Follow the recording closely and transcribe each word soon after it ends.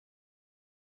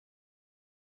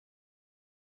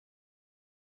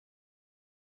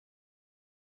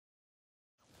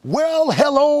Well,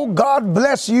 hello, God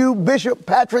bless you, Bishop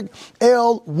Patrick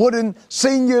L. Wooden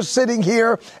Sr. sitting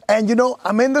here. And you know,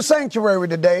 I'm in the sanctuary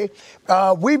today.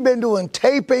 We've been doing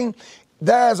taping.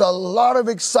 There's a lot of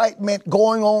excitement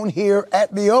going on here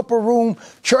at the Upper Room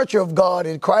Church of God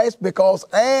in Christ because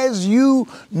as you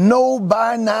know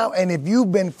by now, and if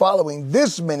you've been following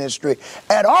this ministry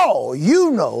at all,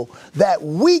 you know that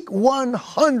week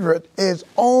 100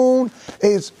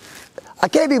 I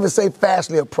can't even say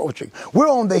fastly approaching. We're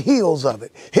on the heels of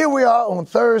it. Here we are on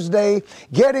Thursday,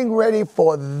 getting ready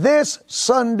for this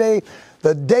Sunday,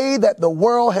 the day that the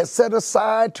world has set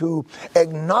aside to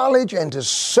acknowledge and to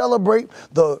celebrate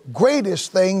the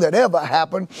greatest thing that ever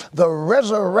happened, the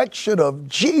resurrection of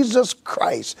Jesus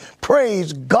Christ.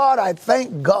 Praise God. I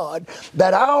thank God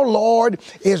that our Lord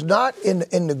is not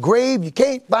in the grave. You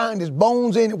can't find his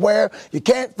bones anywhere. You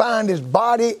can't find his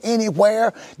body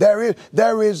anywhere. There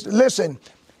is, listen,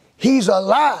 he's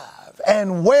alive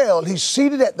and well. He's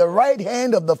seated at the right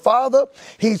hand of the Father.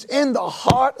 He's in the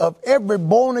heart of every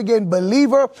born-again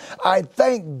believer. I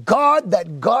thank God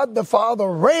that God the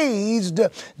Father raised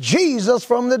Jesus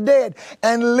from the dead.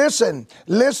 And listen,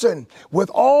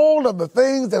 with all of the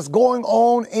things that's going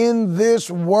on in this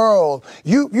world,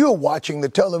 you're watching the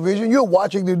television, you're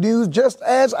watching the news just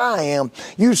as I am.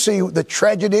 You see the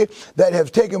tragedy that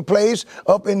has taken place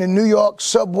up in the New York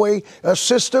subway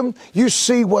system. You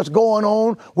see what's going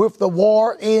on with the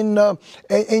war in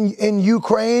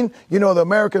Ukraine. You know, the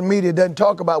American media doesn't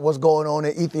talk about what's going on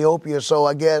in Ethiopia, so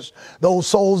I guess those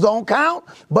souls don't count.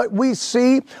 But we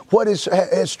see what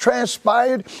has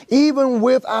transpired even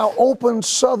with our open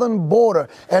southern border.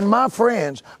 And my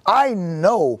friends, I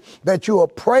know that you are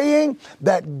praying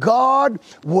that God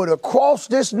would across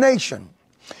this nation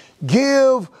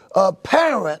give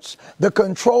parents the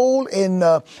control in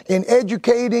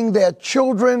educating their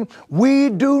children. We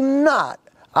do not.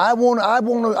 I want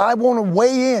to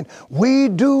weigh in. We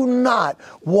do not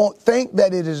think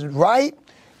that it is right,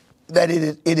 that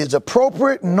it is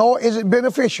appropriate, nor is it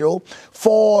beneficial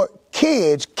for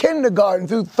kids, kindergarten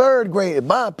through third grade, in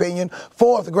my opinion,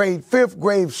 fourth grade, fifth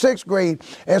grade, sixth grade,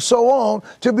 and so on,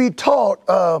 to be taught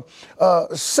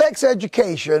sex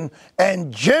education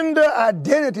and gender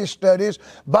identity studies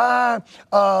by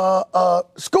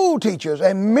school teachers.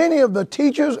 And many of the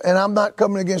teachers, and I'm not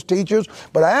coming against teachers,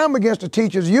 but I am against the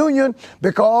teachers union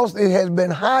because it has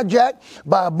been hijacked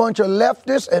by a bunch of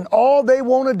leftists, and all they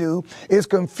want to do is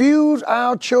confuse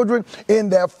our children in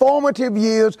their formative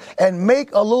years and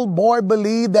make a little boy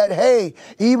believe that, hey,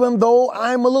 even though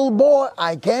I'm a little boy,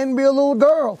 I can be a little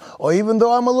girl. Or even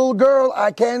though I'm a little girl,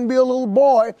 I can be a little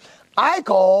boy. I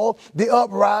call the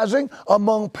uprising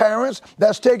among parents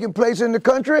that's taking place in the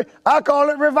country, I call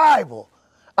it revival.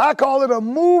 I call it a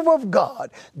move of God.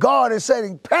 God is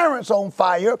setting parents on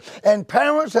fire, and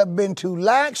parents have been too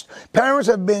lax. Parents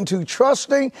have been too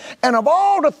trusting. And of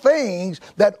all the things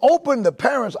that opened the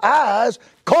parents' eyes,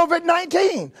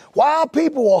 COVID-19. While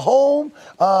people were home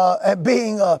and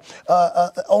being on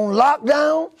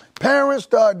lockdown, parents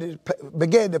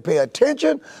began to pay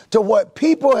attention to what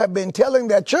people have been telling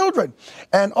their children.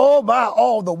 And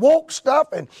all the woke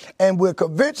stuff, and we're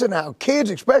convincing our kids,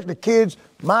 especially kids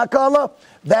my color,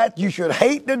 that you should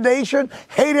hate the nation,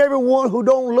 hate everyone who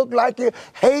don't look like you,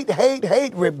 hate,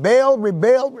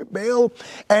 rebel,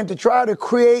 and to try to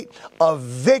create a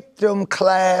victim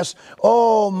class.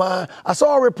 Oh my, I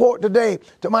saw a report today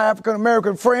to my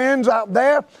African-American friends out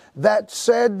there that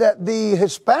said that the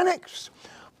Hispanics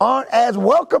aren't as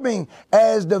welcoming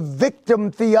as the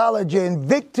victim theology and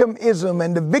victimism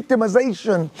and the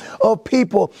victimization of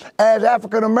people as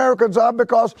African Americans are,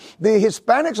 because the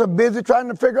Hispanics are busy trying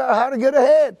to figure out how to get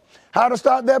ahead, how to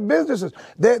start their businesses.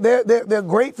 They're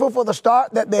grateful for the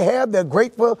start that they have. They're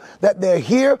grateful that they're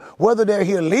here, whether they're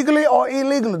here legally or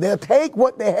illegally. They'll take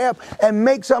what they have and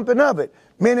make something of it.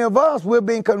 Many of us, we're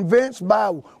being convinced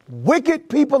by wicked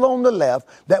people on the left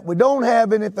that we don't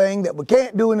have anything, that we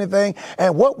can't do anything,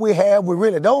 and what we have, we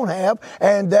really don't have,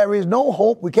 and there is no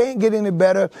hope, we can't get any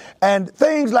better, and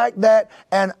things like that.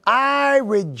 And I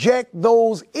reject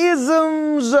those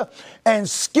isms and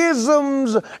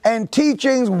schisms and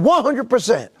teachings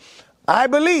 100%. I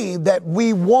believe that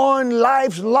we won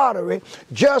life's lottery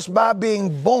just by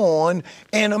being born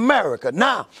in America.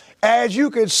 Now, as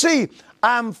you can see,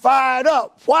 I'm fired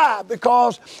up. Why?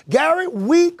 Because, Gary,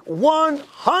 week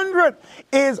 100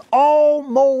 is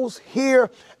almost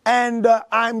here. And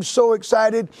I'm so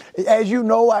excited. As you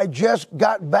know, I just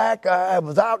got back. I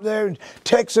was out there in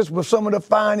Texas with some of the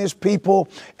finest people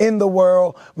in the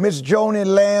world. Miss Joni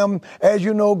Lamb, as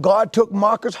you know, God took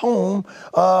Marcus home.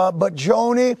 But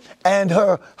Joni and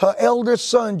her eldest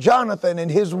son, Jonathan,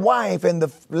 and his wife and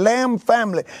the Lamb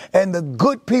family and the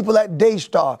good people at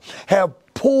Daystar have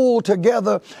pulled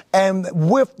together, and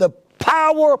with the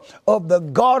power of the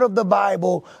God of the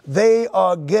Bible, they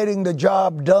are getting the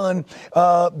job done.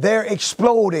 They're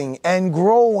exploding and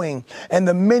growing, and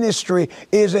the ministry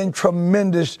is in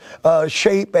tremendous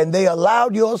shape, and they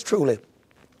allowed yours truly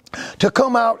to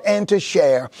come out and to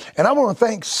share. And I want to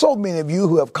thank so many of you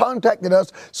who have contacted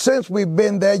us since we've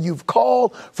been there. You've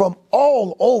called from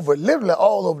all over, literally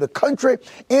all over the country,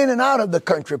 in and out of the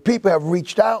country. People have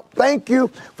reached out. Thank you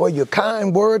for your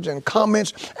kind words and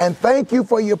comments, and thank you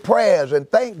for your prayers, and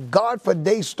thank God for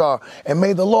Daystar, and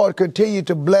may the Lord continue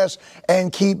to bless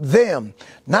and keep them.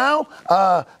 Now,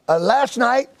 last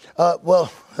night,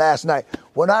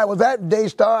 when I was at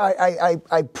Daystar,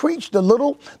 I preached a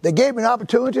little. They gave me an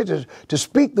opportunity to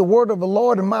speak the word of the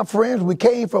Lord. And my friends, we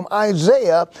came from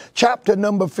Isaiah chapter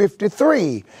number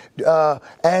 53.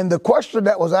 And the question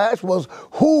that was asked was,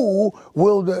 who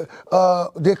will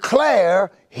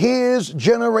declare his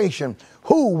generation?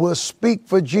 Who will speak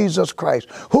for Jesus Christ?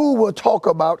 Who will talk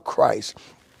about Christ?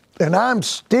 And I'm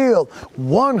still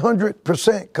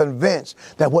 100% convinced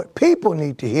that what people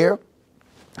need to hear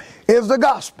is the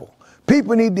gospel.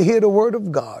 People need to hear the word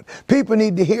of God. People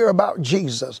need to hear about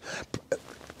Jesus.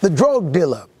 The drug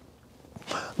dealer,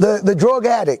 the drug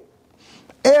addict,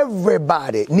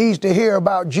 everybody needs to hear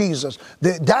about Jesus.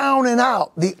 The down and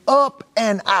out, the up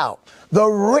and out, the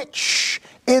rich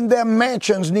in their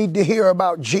mansions need to hear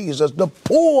about Jesus. The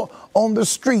poor on the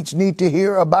streets need to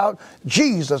hear about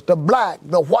Jesus. The black,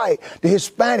 the white, the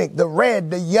Hispanic, the red,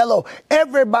 the yellow.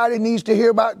 Everybody needs to hear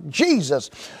about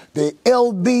Jesus. The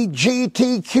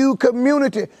LGBTQ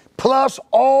community, plus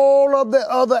all of the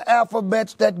other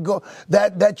alphabets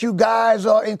that you guys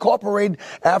are incorporating.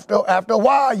 After a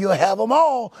while, you'll have them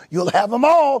all. You'll have them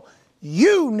all.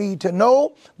 You need to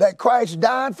know that Christ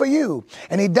died for you,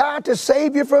 and he died to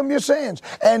save you from your sins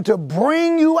and to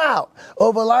bring you out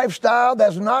of a lifestyle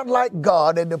that's not like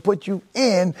God, and to put you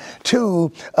in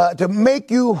to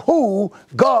make you who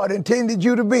God intended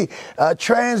you to be.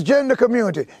 Transgender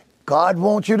community, God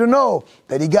wants you to know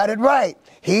that he got it right.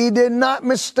 He did not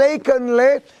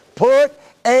mistakenly put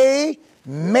a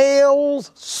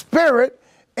male's spirit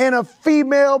in a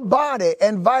female body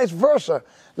and vice versa.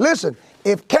 Listen,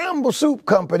 if Campbell Soup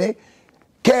Company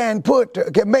can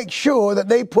make sure that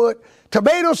they put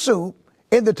tomato soup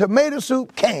in the tomato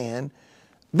soup can,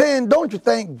 then don't you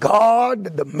think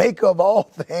God, the maker of all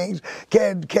things,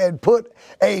 can put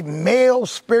a male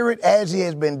spirit, as he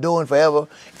has been doing forever,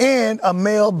 in a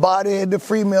male body, and the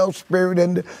female spirit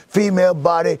in the female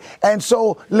body? And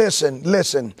so,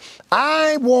 listen,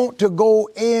 I want to go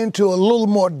into a little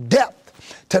more depth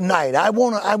tonight. I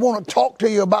want to talk to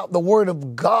you about the word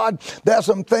of God. There's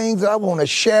some things that I want to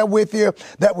share with you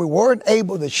that we weren't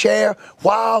able to share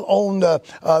while on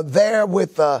there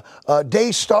with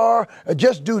Daystar,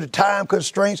 just due to time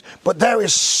constraints. But there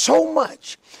is so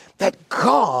much that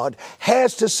God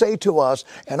has to say to us.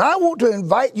 And I want to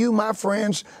invite you, my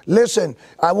friends, listen,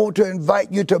 I want to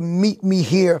invite you to meet me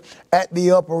here at the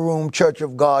Upper Room Church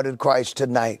of God in Christ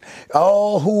tonight.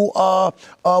 All who are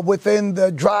within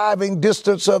the driving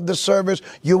distance of the service,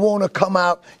 you want to come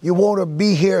out, you want to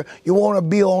be here, you want to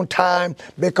be on time,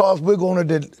 because we're going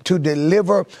to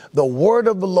deliver the word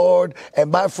of the Lord.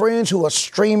 And my friends who are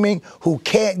streaming, who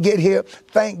can't get here,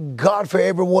 thank God for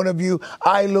every one of you.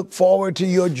 I look forward to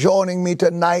your joining me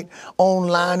tonight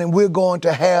online, and we're going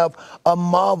to have a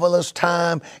marvelous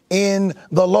time in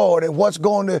the Lord. And what's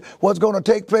going to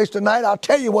take place tonight? I'll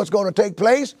tell you what's going to take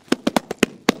place.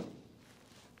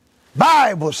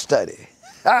 Bible study.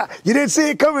 You didn't see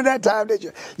it coming that time, did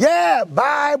you? Yeah,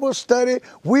 Bible study.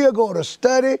 We are going to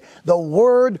study the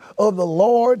word of the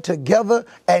Lord together,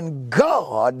 and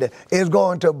God is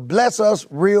going to bless us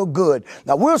real good.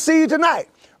 Now, we'll see you tonight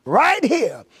right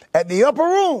here at the Upper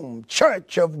Room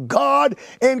Church of God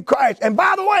in Christ. And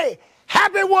by the way,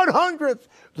 happy 100th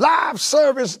live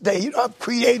service day. You know, I'm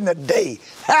creating a day.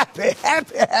 Happy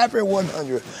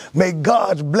 100. May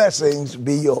God's blessings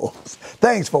be yours.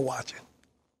 Thanks for watching.